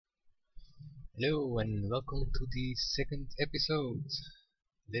Hello and welcome to the second episode.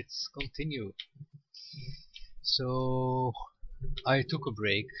 Let's continue. So, I took a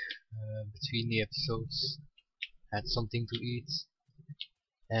break between the episodes, had something to eat,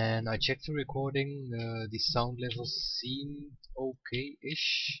 and I checked the recording. The sound levels seemed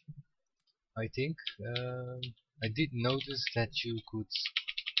okay-ish, I think. I did notice that you could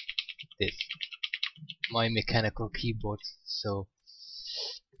this my mechanical keyboard, so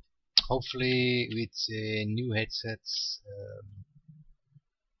hopefully with new headsets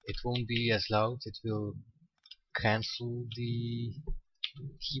it won't be as loud. It will cancel the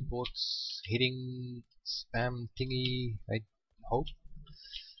keyboard's hitting spam thingy, I hope.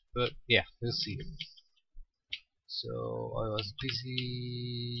 But yeah, we'll see. So I was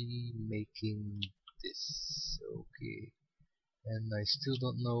busy making this, okay, and I still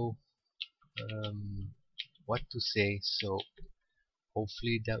don't know what to say, so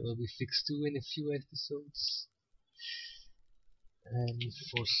hopefully that will be fixed too in a few episodes. And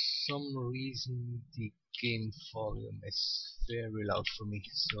for some reason the game volume is very loud for me,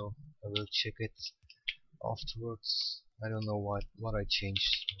 so I will check it afterwards. I don't know what I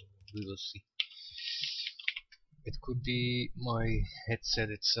changed, so we will see. It could be my headset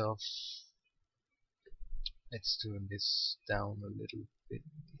itself. Let's turn this down a little bit.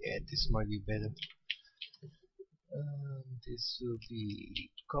 Yeah, this might be better. This will be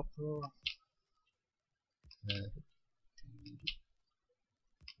copper.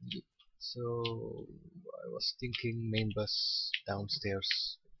 So I was thinking main bus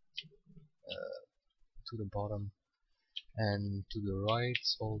downstairs to the bottom and to the right,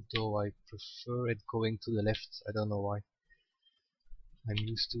 although I prefer it going to the left. I don't know why. I'm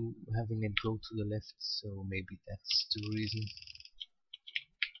used to having it go to the left, so maybe that's the reason.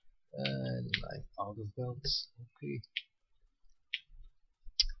 And I'm out of belts. Okay.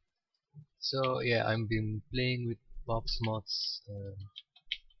 So yeah, I've been playing with Bob's Mods.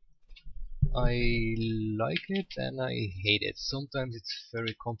 I like it and I hate it. Sometimes it's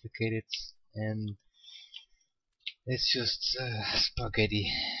very complicated and it's just spaghetti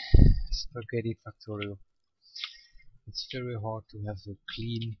factorial. It's very hard to have a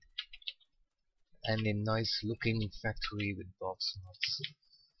clean and a nice looking factory with Bob's Mods.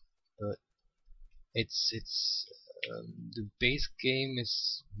 But the base game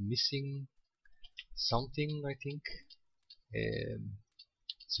is missing something, I think.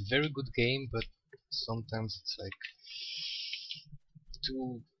 It's a very good game, but sometimes it's like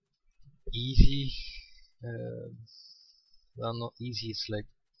too easy. Well, not easy, it's like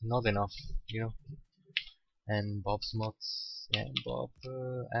not enough, you know. And Bob's Mods, yeah, Bob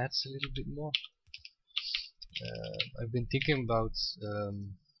adds a little bit more. I've been thinking about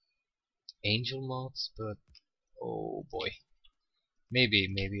Angel Mods, but oh boy, maybe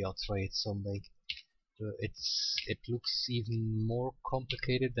I'll try it someday. It looks even more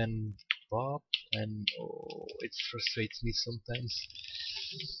complicated than Bob, and oh, it frustrates me sometimes.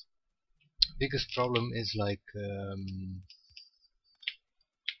 Biggest problem is like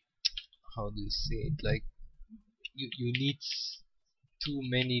how do you say it? Like you need too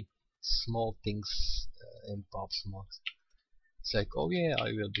many small things in Bob's Mod. It's like, oh yeah,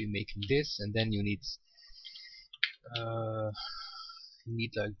 I will be making this, and then uh, you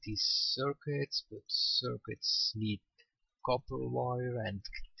need like these circuits, but circuits need copper wire and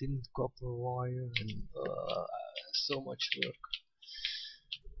thin copper wire, and so much work,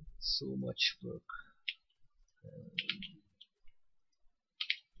 so much work.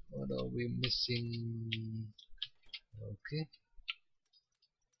 What are we missing? Okay,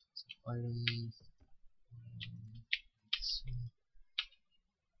 so iron. This one.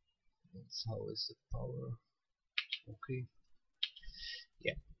 That's how is the power? Okay.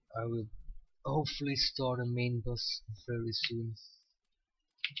 Yeah, I will hopefully start a main bus very soon.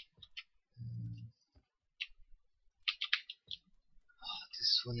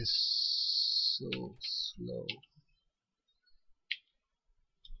 This one is so slow.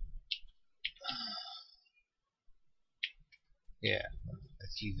 Yeah,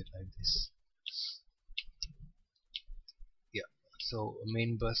 let's leave it like this. Yeah, so a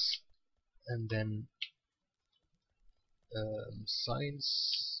main bus and then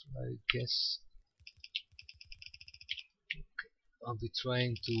science, I guess. I'll be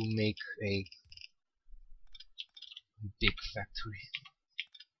trying to make a big factory.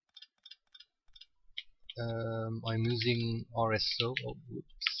 I'm using RSO. Oh,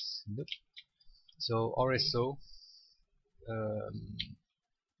 whoops. Nope. So RSO,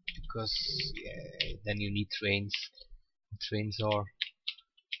 because yeah, then you need trains. Trains are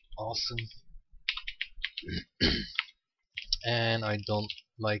awesome. and I don't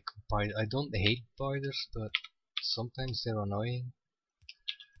like I don't hate spiders, but sometimes they're annoying.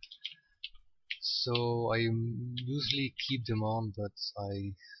 So I usually keep them on, but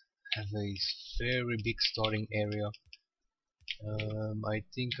I have a very big starting area. I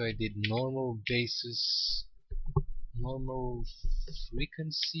think I did normal basis, normal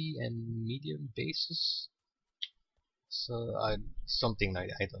frequency, and medium basis. So something like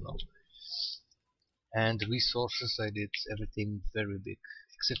I don't know. And resources, I did everything very big,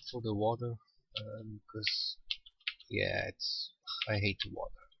 except for the water, because yeah, I hate the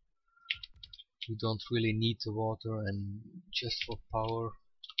water. You don't really need the water, and just for power,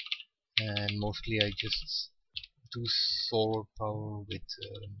 and mostly I just do solar power with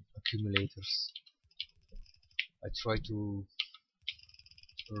accumulators. I try to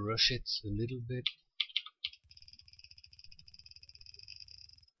rush it a little bit,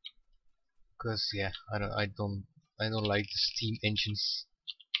 because yeah, I don't like the steam engines.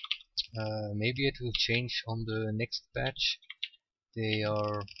 Maybe it will change on the next patch. They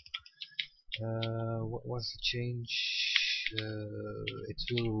are what was the change? It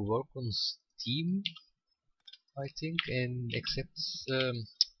will work on steam, I think, and accepts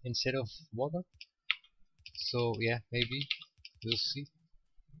instead of water. So yeah, maybe we'll see.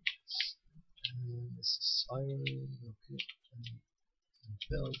 This is iron, okay.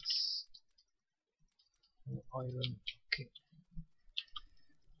 Belts, iron, okay.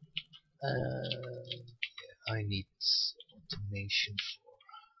 Yeah, I need automation for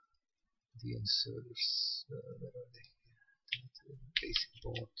the inserters. Where are they? Basic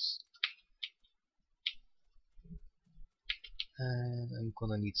boards. And I'm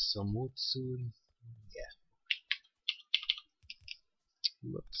gonna need some wood soon. Yeah.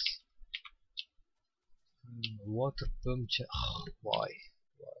 Whoops. Water pump. Why?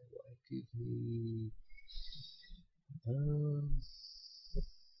 Why? Give me. Um,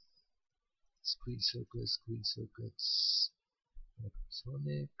 screen circuits,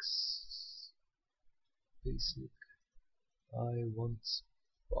 electronics, basic. I want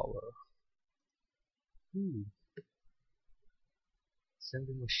power. Ooh,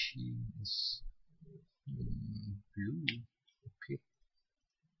 assembly machine is blue. Okay,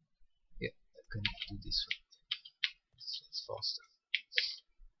 yeah, I can do this one. It's faster.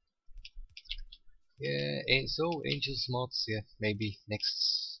 Yeah, and so Angels mods. Yeah, maybe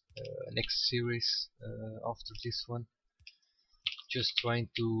next series after this one. Just trying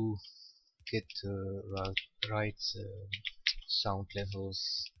to get right sound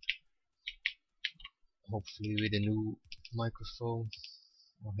levels, hopefully with a new microphone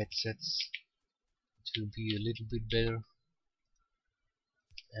or headsets it will be a little bit better,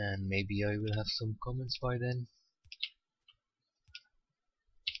 and maybe I will have some comments by then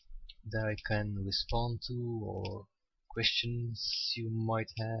that I can respond to, or questions you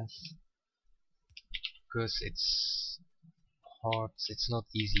might have, because it's hard, it's not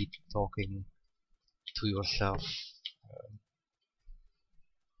easy talking to yourself,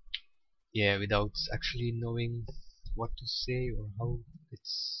 yeah, without actually knowing what to say or how.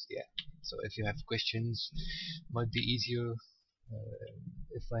 It's yeah, so if you have questions might be easier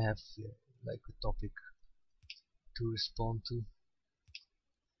if I have like a topic to respond to.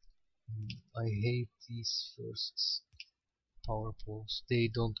 I hate these first power poles, they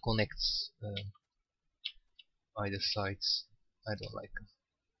don't connect either sides. I don't like them.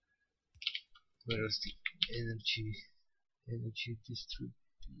 Where's the energy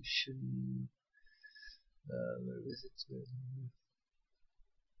distribution? Where is it?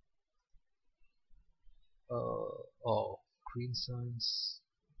 Oh, green signs.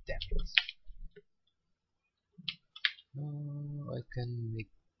 Damn it. I can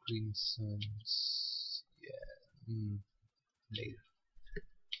make green signs. Yeah. Later. Okay,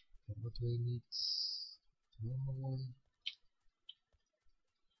 what do I need? Normal one.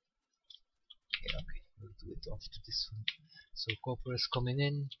 Yeah, okay. We'll do it after this one. So copper is coming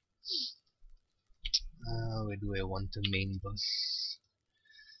in. Where do I want the main bus?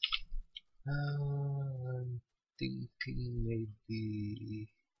 I'm thinking maybe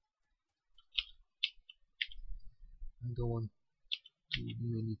I don't want too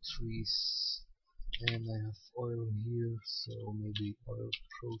many trees, and I have oil here, so maybe oil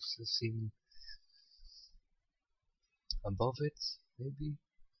processing above it, maybe.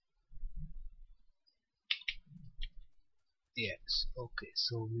 Yes, okay,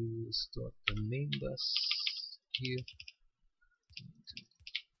 so we will start the main bus here.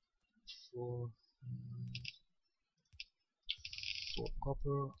 4, 4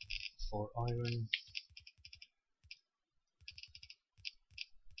 copper, 4 iron.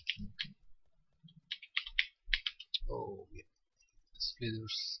 Okay. Oh yeah,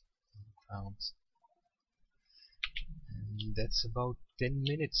 splitters on the ground. And that's about 10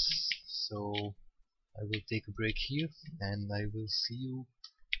 minutes, so I will take a break here and I will see you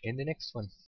in the next one.